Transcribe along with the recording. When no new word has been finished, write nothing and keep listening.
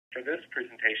For this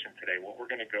presentation today, what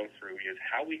we're going to go through is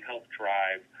how we help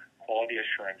drive quality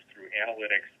assurance through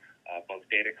analytics, both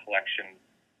data collection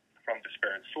from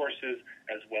disparate sources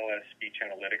as well as speech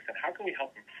analytics, and how can we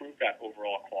help improve that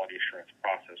overall quality assurance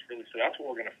process, really. So that's what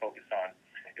we're going to focus on,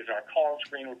 is our call and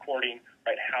screen recording,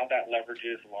 right, how that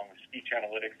leverages along with speech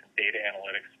analytics and data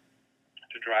analytics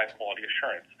to drive quality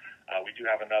assurance. We do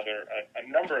have a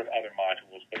number of other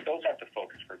modules, but those aren't the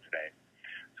focus for today.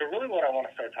 So really what I want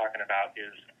to start talking about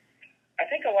is, I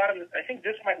think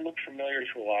this might look familiar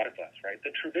to a lot of us, right?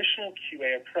 The traditional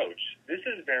QA approach, this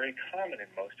is very common in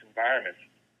most environments.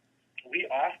 We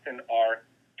often are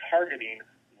targeting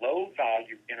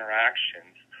low-value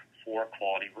interactions for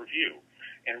quality review.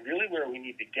 And really where we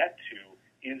need to get to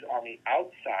is on the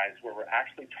outsides, where we're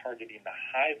actually targeting the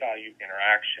high-value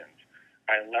interactions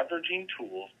by leveraging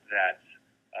tools that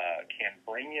can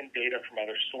bring in data from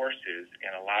other sources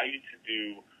and allow you to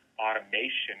do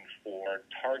automation for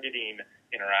targeting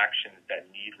interactions that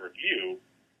need review,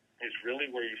 is really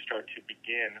where you start to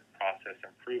begin process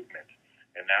improvement.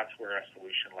 And that's where a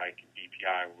solution like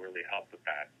VPI will really help with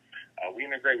that. We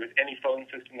integrate with any phone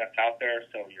system that's out there,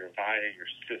 so your Avaya, your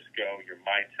Cisco, your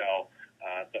Mitel.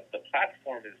 The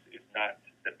platform is not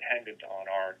dependent on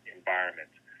our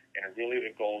environment. And really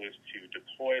the goal is to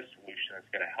deploy a solution that's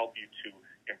going to help you to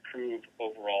improve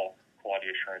overall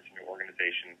quality assurance in your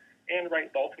organization and,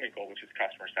 right, the ultimate goal, which is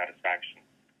customer satisfaction.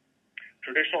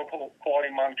 Traditional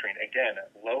quality monitoring, again,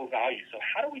 low value. So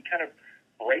how do we kind of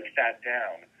break that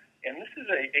down? And this is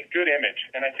a good image,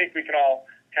 and I think we can all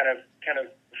kind of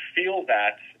feel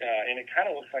that, and it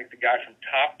kind of looks like the guy from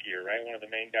Top Gear, right? One of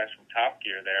the main guys from Top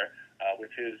Gear there,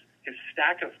 with his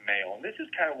stack of mail. And this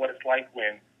is kind of what it's like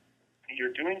when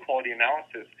you're doing quality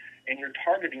analysis and you're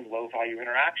targeting low-value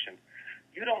interactions.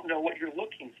 You don't know what you're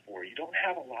looking for. You don't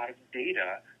have a lot of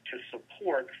data to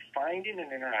support finding an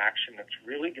interaction that's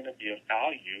really going to be of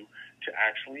value to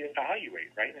actually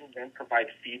evaluate, right, and then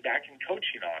provide feedback and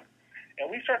coaching on.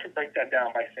 And we start to break that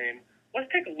down by saying,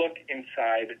 let's take a look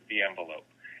inside the envelope.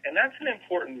 And that's an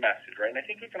important message, right? And I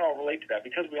think we can all relate to that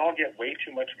because we all get way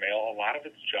too much mail. A lot of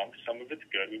it's junk. Some of it's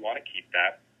good. We want to keep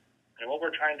that. And what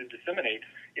we're trying to disseminate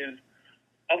is,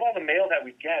 of all the mail that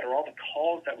we get or all the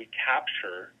calls that we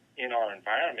capture in our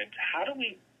environment, how do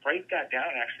we break that down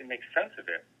and actually make sense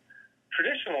of it?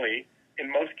 Traditionally,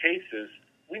 in most cases,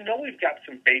 we know we've got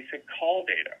some basic call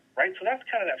data, right? So that's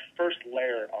kind of that first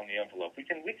layer on the envelope. We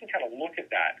can kind of look at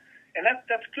that, and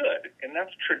that's good, and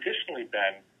that's traditionally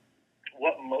been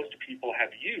what most people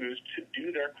have used to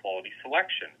do their quality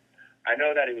selection. I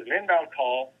know that it was an inbound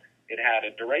call, it had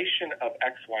a duration of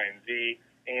X, Y, and Z,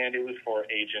 and it was for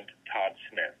Agent Todd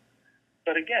Smith.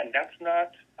 But again, that's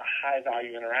not a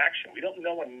high-value interaction. We don't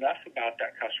know enough about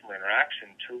that customer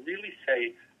interaction to really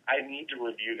say, I need to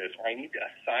review this, or I need to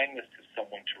assign this to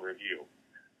someone to review.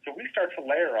 So we start to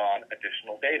layer on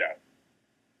additional data.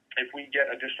 If we get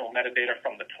additional metadata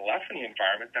from the telephony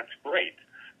environment, that's great.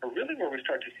 But really where we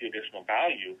start to see additional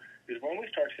value is when we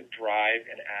start to drive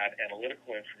and add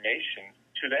analytical information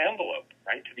to the envelope,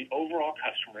 right, to the overall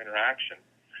customer interaction.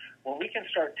 When we can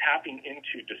start tapping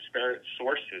into disparate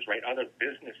sources, right, other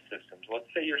business systems, let's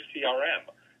say your CRM,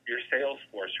 your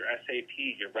Salesforce, your SAP,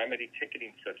 your Remedy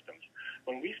ticketing systems.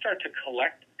 When we start to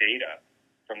collect data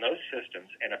from those systems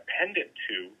and append it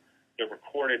to the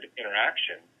recorded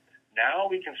interaction, now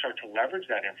we can start to leverage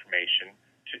that information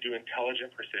to do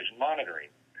intelligent precision monitoring.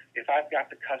 If I've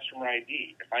got the customer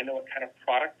ID, if I know what kind of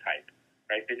product type,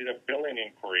 right, they did a billing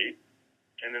inquiry,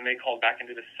 and then they called back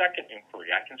into the second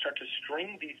inquiry, I can start to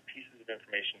string these pieces of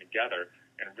information together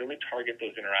and really target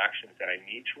those interactions that I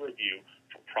need to review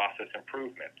for process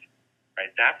improvement,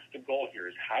 right? That's the goal here,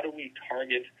 is how do we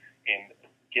target and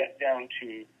get down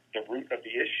to the root of the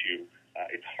issue?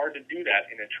 It's hard to do that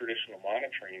in a traditional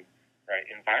monitoring, right,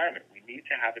 environment. We need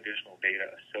to have additional data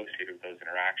associated with those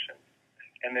interactions.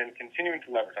 And then continuing to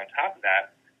leverage on top of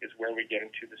that is where we get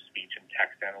into the speech and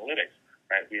text analytics,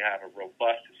 right? We have a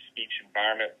robust speech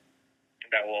environment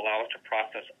that will allow us to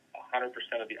process 100%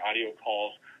 of the audio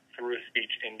calls through a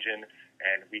speech engine,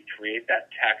 and we create that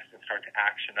text and start to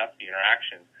action up the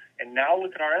interactions. And now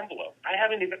look at our envelope. I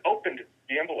haven't even opened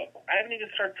the envelope. I haven't even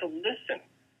started to listen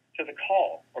to the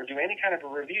call or do any kind of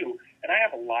a review, and I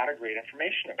have a lot of great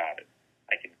information about it.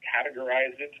 I can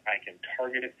categorize it. I can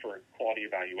target it for quality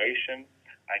evaluation.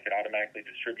 I could automatically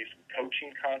distribute some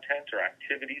coaching content or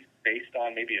activities based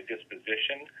on maybe a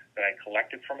disposition that I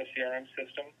collected from a CRM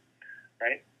system,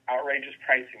 right? Outrageous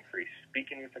price increase,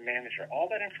 speaking with the manager.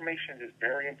 All that information is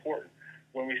very important.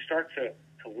 When we start to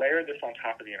layer this on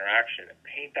top of the interaction and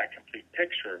paint that complete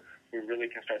picture, we really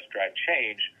can start to drive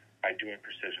change by doing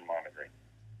precision monitoring.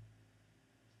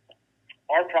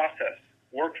 Our process,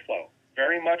 workflow,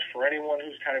 very much for anyone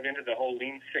who's kind of into the whole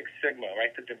Lean Six Sigma,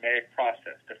 right? The DMAIC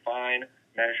process: define,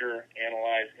 measure,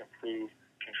 analyze, improve,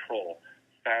 control.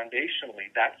 Foundationally,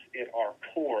 that's at our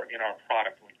core in our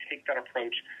product. We take that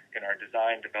approach in our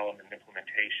design, development, and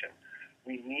implementation.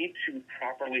 We need to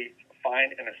properly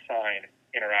find and assign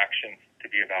interactions to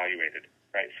be evaluated,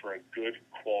 right, for a good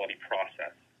quality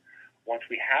process. Once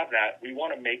we have that, we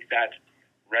want to make that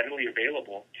readily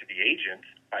available to the agent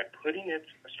by putting it,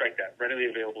 readily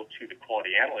available to the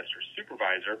quality analyst or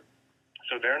supervisor,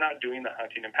 so they're not doing the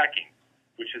hunting and pecking,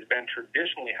 which has been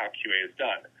traditionally how QA is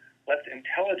done. Let's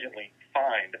intelligently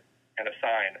find and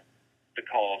assign the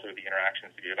calls or the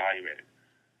interactions to be evaluated.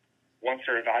 Once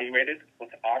they're evaluated,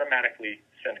 let's automatically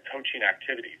send coaching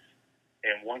activities.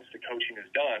 And once the coaching is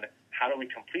done, how do we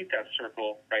complete that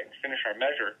circle, right, and finish our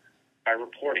measure? By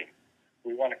reporting.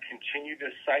 We want to continue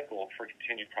this cycle for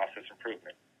continued process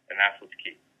improvement, and that's what's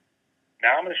key.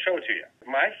 Now I'm going to show it to you.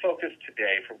 My focus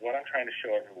today for what I'm trying to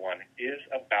show everyone is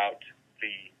about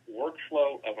the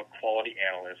workflow of a quality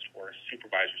analyst or a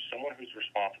supervisor, someone who's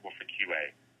responsible for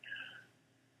QA.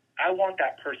 I want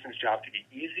that person's job to be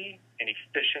easy and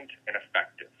efficient and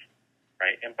effective,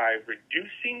 right? And by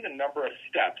reducing the number of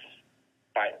steps,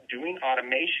 by doing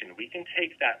automation, we can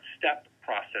take that step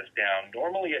process down.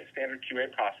 Normally, a standard QA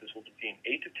process will be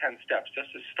 8 to 10 steps just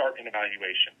to start an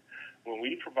evaluation. When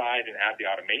we provide and add the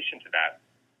automation to that,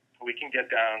 we can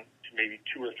get down to maybe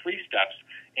 2 or 3 steps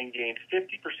and gain 50%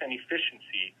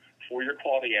 efficiency for your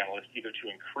quality analyst, either to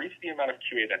increase the amount of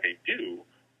QA that they do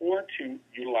or to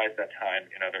utilize that time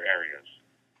in other areas.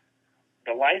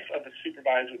 The life of a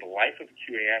supervisor, the life of a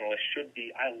QA analyst should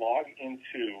be, I log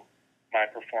into my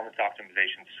performance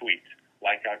optimization suite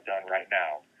like I've done right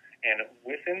now. And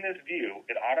within this view,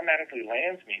 it automatically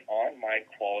lands me on my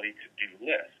quality to-do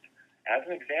list. As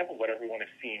an example, what everyone is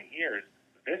seeing here is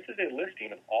this is a listing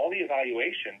of all the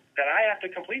evaluations that I have to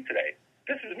complete today.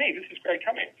 This is me. This is Greg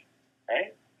Cummings,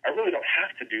 right? I really don't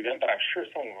have to do them, but I'm sure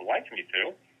someone would like me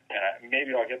to.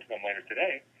 Maybe I'll get to them later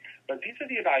today. But these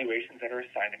are the evaluations that are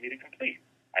assigned to me to complete.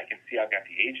 I can see I've got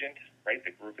the agent, right,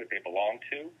 the group that they belong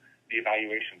to, the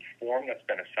evaluation form that's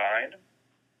been assigned,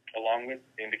 along with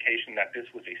the indication that this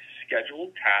was a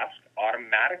scheduled task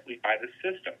automatically by the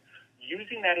system,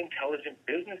 using that intelligent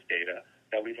business data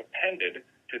that we've appended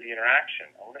to the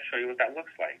interaction. I want to show you what that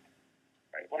looks like.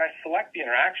 Right? When I select the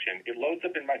interaction, it loads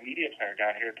up in my media player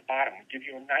down here at the bottom. We give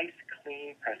you a nice,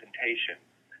 clean presentation.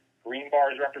 Green bar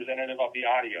is representative of the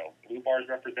audio. Blue bar is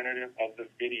representative of the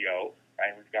video.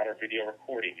 Right? We've got our video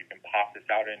recording. You can pop this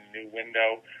out in a new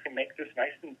window. We can make this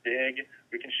nice and big.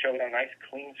 We can show it on a nice,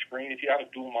 clean screen. If you have a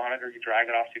dual monitor, you drag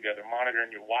it off to the other monitor,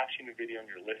 and you're watching the video and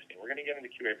you're listening. We're going to get into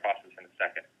the QA process in a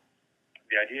second.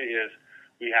 The idea is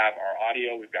we have our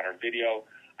audio. We've got our video.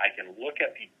 I can look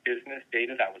at the business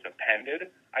data that was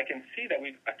appended. I can see that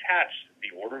we've attached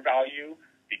the order value,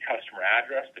 the customer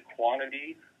address, the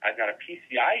quantity. I've got a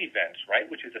PCI event, right,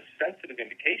 which is a sensitive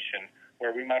indication where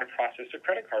we might have processed a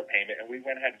credit card payment, and we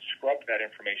went ahead and scrubbed that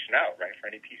information out, right, for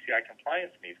any PCI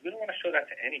compliance needs. We don't want to show that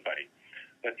to anybody.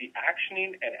 But the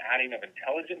actioning and adding of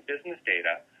intelligent business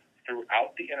data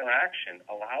throughout the interaction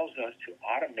allows us to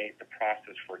automate the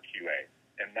process for QA,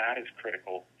 and that is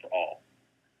critical for all.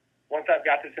 Once I've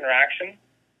got this interaction,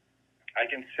 I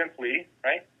can simply,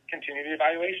 right, continue the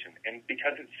evaluation. And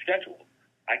because it's scheduled,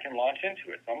 I can launch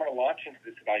into it. So I'm going to launch into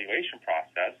this evaluation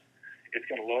process. It's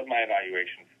going to load my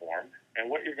evaluation form.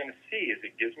 And what you're going to see is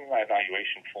it gives me my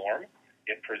evaluation form.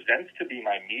 It presents to be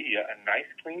my media, a nice,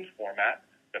 clean format.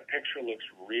 The picture looks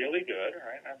really good,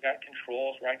 right? And I've got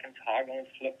controls where I can toggle and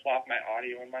flip-flop my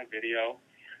audio and my video.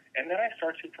 And then I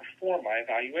start to perform my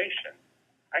evaluation.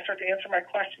 I start to answer my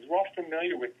questions. We're all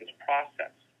familiar with this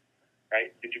process,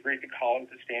 right? Did you greet the caller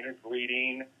with a standard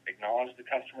greeting, acknowledge the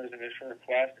customer's initial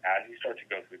request as you start to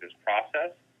go through this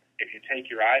process? If you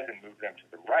take your eyes and move them to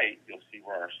the right, you'll see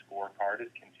where our scorecard is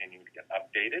continuing to get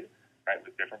updated, right,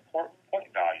 with different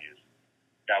point values.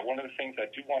 Now, one of the things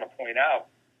I do want to point out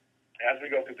as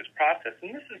we go through this process,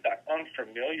 and this is not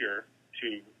unfamiliar to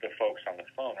the folks on the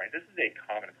phone, right? This is a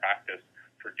common practice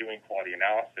for doing quality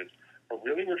analysis. But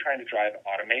really, we're trying to drive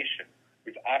automation.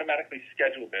 We've automatically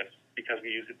scheduled this because we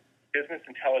use business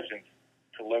intelligence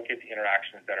to locate the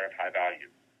interactions that are of high value.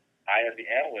 I, as the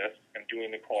analyst, am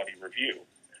doing the quality review.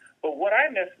 But what I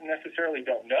necessarily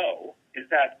don't know is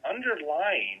that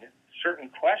underlying certain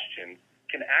questions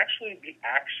can actually be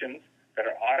actions that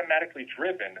are automatically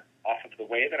driven off of the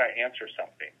way that I answer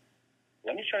something.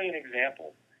 Let me show you an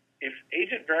example. If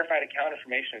agent-verified account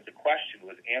information as a question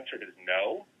was answered as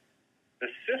no, the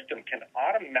system can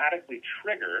automatically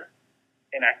trigger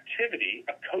an activity,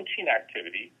 a coaching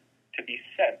activity, to be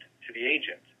sent to the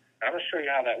agent. And I'm going to show you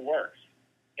how that works.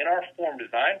 In our form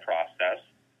design process,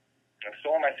 and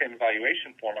so on my same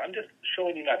evaluation form, I'm just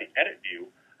showing you now the edit view.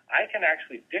 I can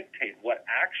actually dictate what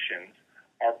actions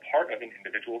are part of an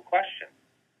individual question.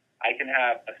 I can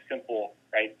have a simple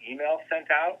email sent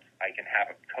out. I can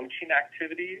have a coaching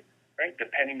activity,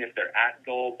 depending if they're at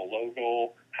goal, below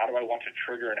goal. How do I want to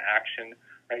trigger an action?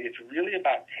 It's really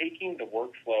about taking the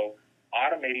workflow,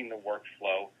 automating the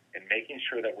workflow, and making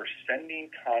sure that we're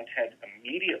sending content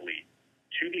immediately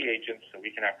to the agents so we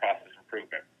can have process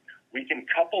improvement. We can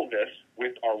couple this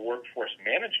with our workforce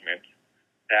management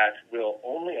that will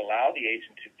only allow the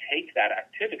agent to take that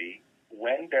activity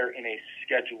when they're in a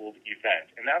scheduled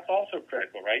event. And that's also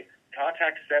critical, right?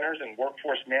 Contact centers and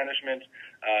workforce management,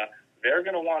 they're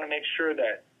going to want to make sure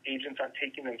that agents aren't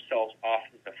taking themselves off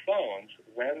of the phones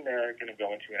when they're going to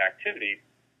go into an activity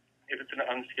if it's an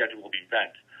unscheduled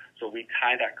event. So we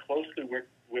tie that closely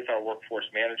with our workforce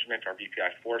management, our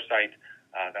VPI foresight,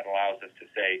 that allows us to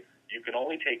say, you can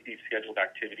only take these scheduled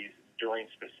activities during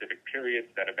specific periods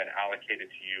that have been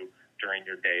allocated to you during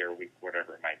your day or week,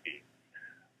 whatever it might be.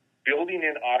 Building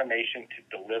in automation to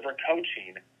deliver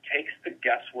coaching takes the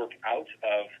guesswork out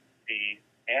of the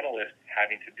analyst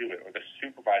having to do it or the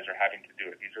supervisor having to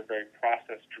do it. These are very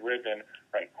process-driven,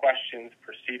 questions,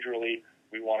 procedurally.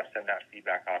 We want to send that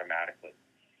feedback automatically.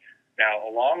 Now,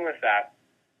 along with that,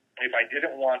 if I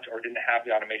didn't want or didn't have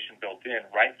the automation built in,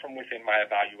 right from within my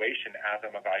evaluation as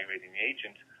I'm evaluating the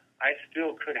agent, I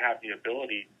still could have the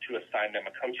ability to assign them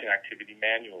a coaching activity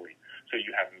manually. So you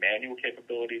have manual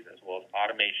capabilities as well as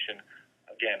automation.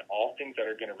 Again, all things that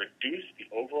are going to reduce the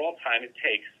overall time it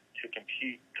takes to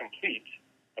complete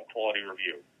a quality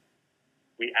review.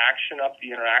 We action up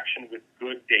the interaction with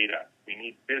good data. We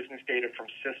need business data from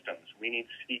systems. We need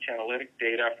speech analytic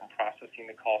data from processing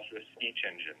the calls through a speech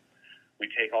engine. We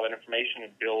take all that information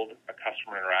and build a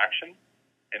customer interaction.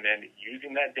 And then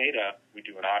using that data, we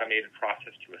do an automated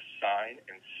process to assign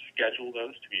and schedule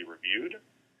those to be reviewed.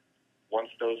 Once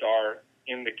those are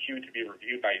in the queue to be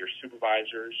reviewed by your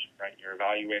supervisors, your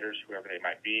evaluators, whoever they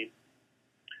might be,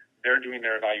 they're doing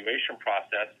their evaluation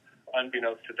process.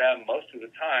 Unbeknownst to them, most of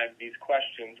the time, these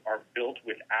questions are built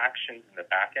with actions in the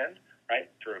back end,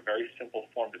 through a very simple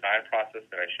form design process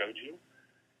that I showed you.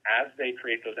 As they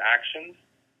create those actions,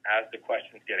 as the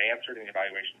questions get answered and the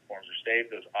evaluation forms are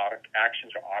saved, those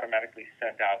actions are automatically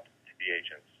sent out to the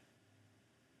agents.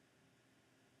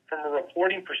 From a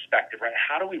reporting perspective,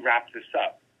 how do we wrap this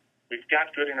up? We've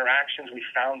got good interactions. We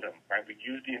found them, We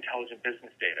used the intelligent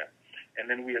business data. And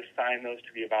then we assign those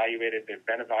to be evaluated. They've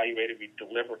been evaluated. We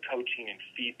deliver coaching and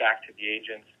feedback to the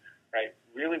agents,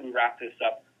 Really, we wrap this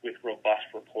up with robust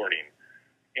reporting.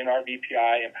 In our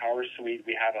VPI Empower Suite,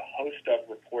 we have a host of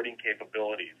reporting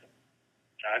capabilities.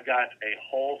 I've got a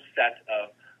whole set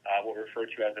of what we refer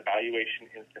to as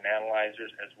evaluation instant analyzers,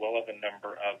 as well as a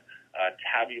number of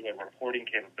tabular reporting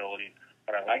capabilities.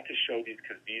 But I like to show these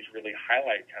because these really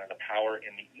highlight kind of the power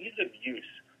and the ease of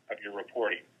use of your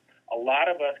reporting. A lot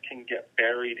of us can get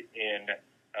buried in,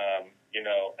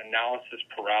 analysis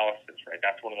paralysis,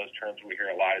 That's one of those terms we hear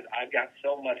a lot is, I've got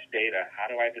so much data. How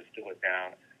do I distill it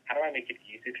down? How do I make it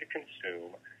easy to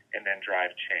consume and then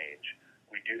drive change?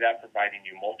 We do that providing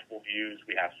you multiple views.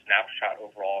 We have snapshot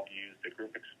overall views, the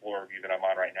group explorer view that I'm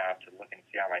on right now to look and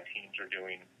see how my teams are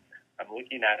doing. I'm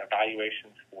looking at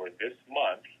evaluations for this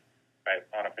month,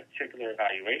 on a particular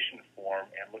evaluation form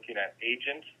and looking at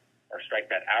agents or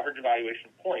that average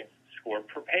evaluation points scored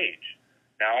per page.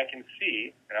 Now I can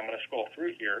see, and I'm going to scroll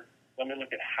through here, let me look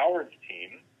at Howard's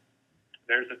team.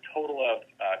 There's a total of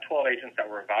 12 agents that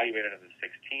were evaluated of the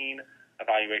 16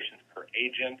 evaluations per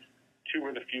agent. 2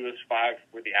 were the fewest,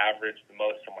 5 were the average, the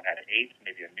most. Someone had 8,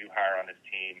 maybe a new hire on his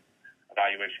team.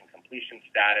 Evaluation completion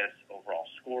status, overall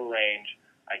score range.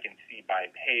 I can see by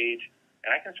page, and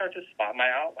I can start to spot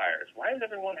my outliers. Why is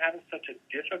everyone having such a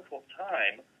difficult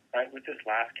time, with this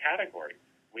last category?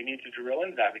 We need to drill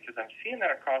into that because I'm seeing that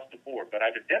across the board, but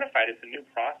I've identified it's a new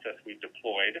process we've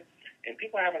deployed, and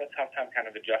people are having a tough time kind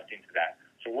of adjusting to that.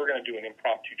 So we're going to do an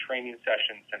impromptu training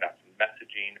session, send out some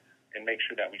messaging, and make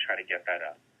sure that we try to get that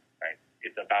up.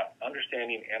 It's about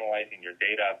understanding, analyzing your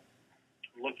data,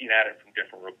 looking at it from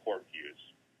different report views.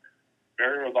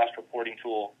 Very robust reporting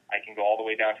tool. I can go all the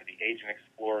way down to the Agent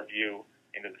Explorer view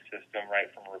into the system,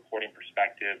 from a reporting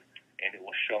perspective, and it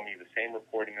will show me the same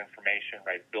reporting information,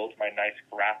 builds my nice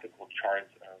graphical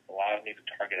charts, allows me to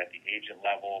target at the agent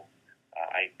level.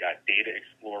 I've got Data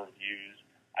Explorer views.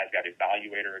 I've got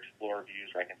Evaluator Explorer views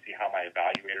where I can see how my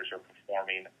evaluators are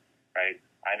performing,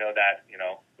 I know that,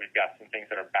 we've got some things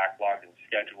that are backlogged and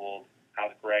scheduled.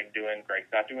 How's Greg doing? Greg's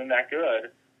not doing that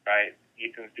good,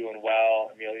 Ethan's doing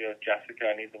well. Amelia,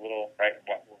 Jessica needs a little, right?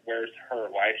 Where's her?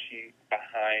 Why is she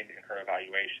behind in her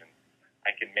evaluation?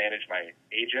 I can manage my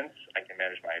agents. I can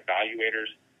manage my evaluators,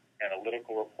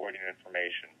 analytical reporting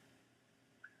information.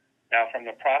 Now, from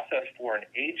the process for an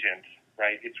agent,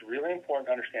 right, it's really important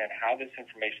to understand how this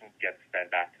information gets fed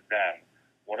back to them.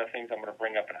 One of the things I'm going to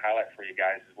bring up and highlight for you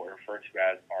guys is what we refer to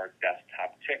as our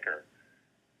desktop ticker.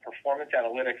 Performance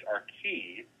analytics are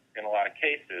key in a lot of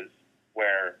cases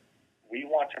where we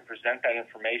want to present that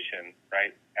information,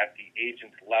 right, at the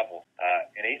agent's level.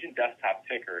 An agent desktop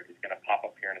ticker is going to pop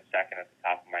up here in a second at the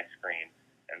top of my screen,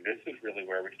 and this is really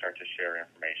where we start to share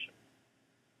information.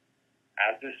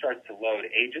 As this starts to load,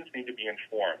 agents need to be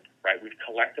informed, right? We've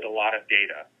collected a lot of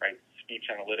data, right?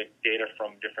 Speech analytic data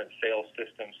from different sales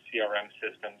systems, CRM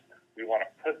systems. We want to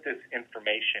put this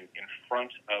information in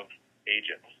front of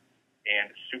agents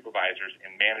and supervisors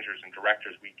and managers and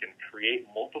directors. We can create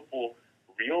multiple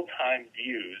real-time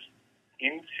views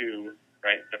into,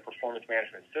 right, the performance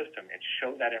management system and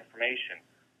show that information.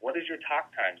 What is your talk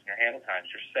times and your handle times,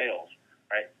 your sales,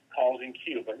 right? Calls in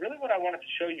queue. But really what I wanted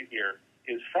to show you here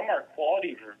is from our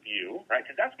quality review, right,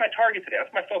 because that's my target today.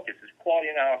 That's my focus, is quality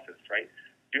analysis, right,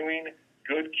 doing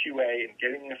good QA and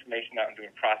getting the information out and doing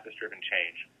process-driven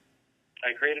change.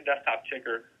 I created a desktop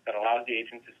ticker that allows the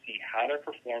agent to see how they're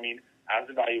performing as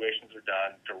evaluations are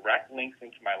done, direct links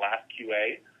into my last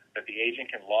QA that the agent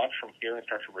can launch from here and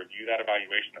start to review that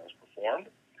evaluation that was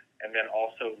performed, and then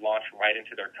also launch right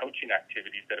into their coaching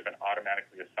activities that have been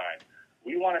automatically assigned.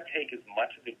 We want to take as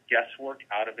much of the guesswork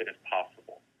out of it as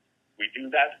possible. We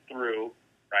do that through,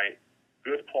 right,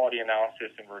 good quality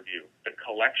analysis and review, the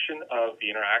collection of the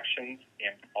interactions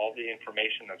and all the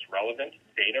information that's relevant,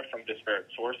 data from disparate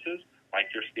sources, like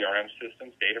your CRM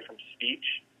systems, data from speech,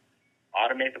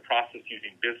 automate the process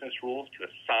using business rules to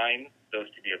assign those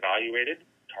to be evaluated,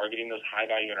 targeting those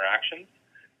high-value interactions,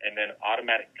 and then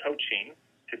automatic coaching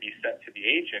to be sent to the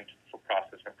agent for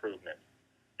process improvement.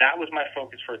 That was my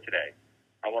focus for today.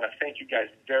 I want to thank you guys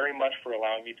very much for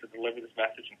allowing me to deliver this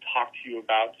message and talk to you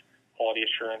about quality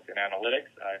assurance and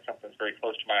analytics. It's something that's very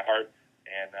close to my heart,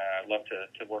 and I'd love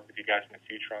to work with you guys in the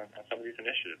future on some of these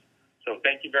initiatives. So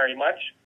thank you very much.